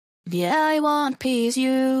Yeah, I want peace,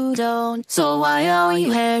 you don't. So why are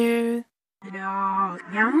you here?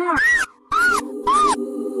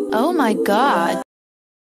 Oh my god.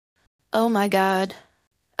 Oh my god.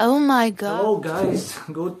 Oh my god. Hello guys,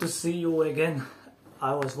 good to see you again.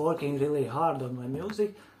 I was working really hard on my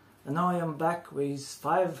music and now I am back with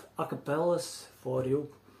 5 acapellas for you.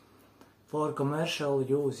 For commercial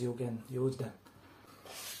use, you can use them.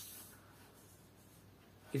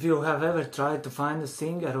 If you have ever tried to find a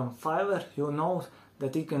singer on Fiverr, you know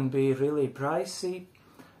that it can be really pricey,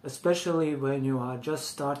 especially when you are just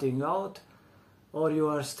starting out or you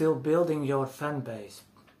are still building your fan base.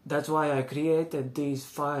 That's why I created these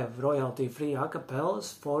 5 royalty-free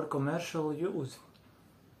acapellas for commercial use.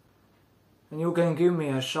 And you can give me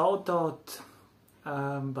a shout out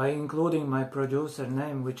by including my producer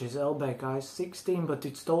name, which is LBKI16, but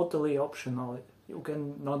it's totally optional. You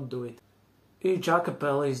can not do it. Each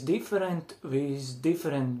acapella is different with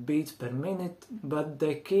different beats per minute, but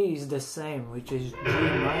the key is the same, which is G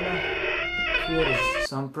minor. Here is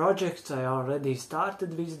some projects I already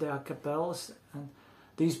started with the acapellas, and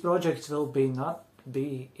these projects will not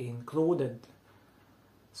be included.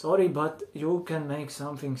 Sorry, but you can make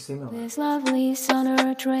something similar. This lovely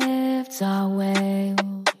summer drifts away.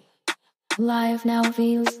 Life now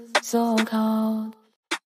feels so cold.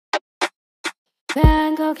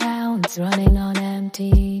 Bank accounts running on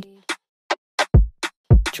empty.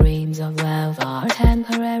 Dreams of wealth are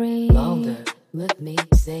temporary. Longer, let me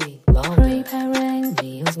say longer. Preparing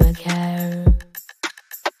meals with care.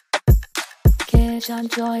 Kitchen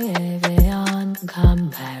joy beyond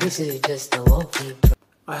compare. This is just a walking.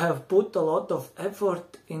 I have put a lot of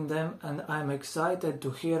effort in them and I'm excited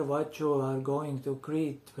to hear what you are going to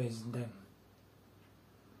create with them.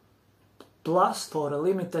 Plus, for a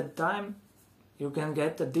limited time, you can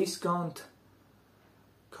get a discount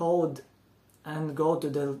code and go to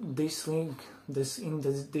this link in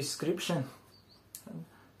the description and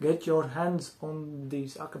get your hands on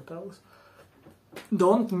these acapellas.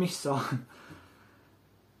 Don't miss out.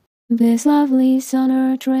 This lovely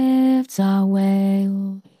summer drifts away.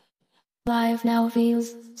 Life now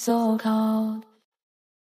feels so cold.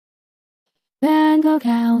 Bank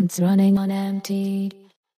accounts running on empty.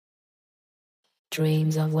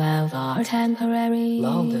 Dreams of wealth are temporary.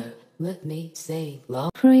 Longer, let me say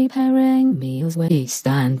longer. Preparing meals with We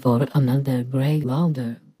stand for another break.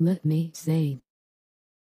 Longer, let me say.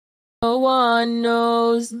 No one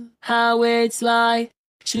knows how it's like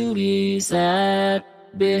to be sad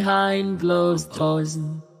behind closed doors.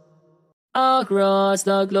 Across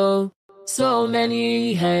the globe, so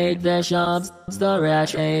many hate their shops, the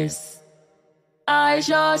rat race. I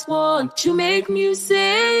just want to make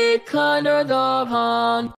music under the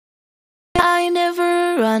pond. I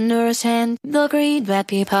never understand the greed that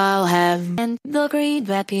people have, and the greed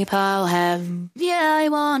that people have. Yeah, I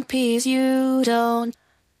want peace, you don't.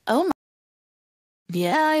 Oh my.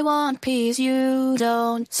 Yeah, I want peace, you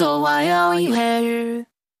don't. So why are you here?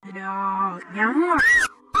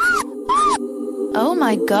 Oh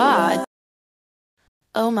my god.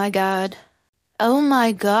 Oh my god. Oh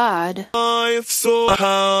my god. Life so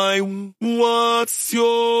high, what's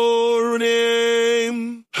your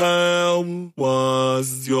name? How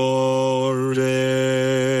was your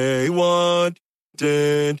day? What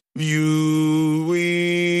did you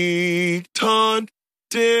eat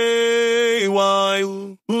today?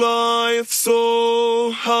 While life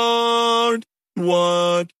so hard,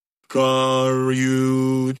 what car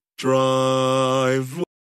you drive?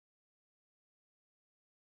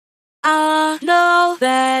 I know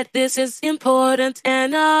that this is important,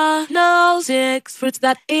 and I know 6 fruits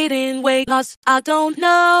that eating weight loss. I don't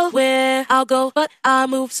know where I'll go, but I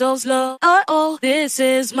move so slow. Oh, this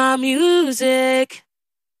is my music.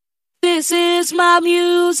 This is my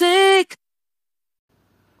music.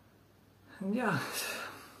 Yeah,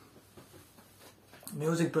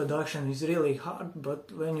 music production is really hard,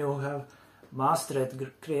 but when you have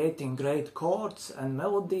mastered creating great chords and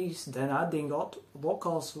melodies, then adding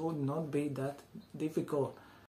vocals would not be that difficult.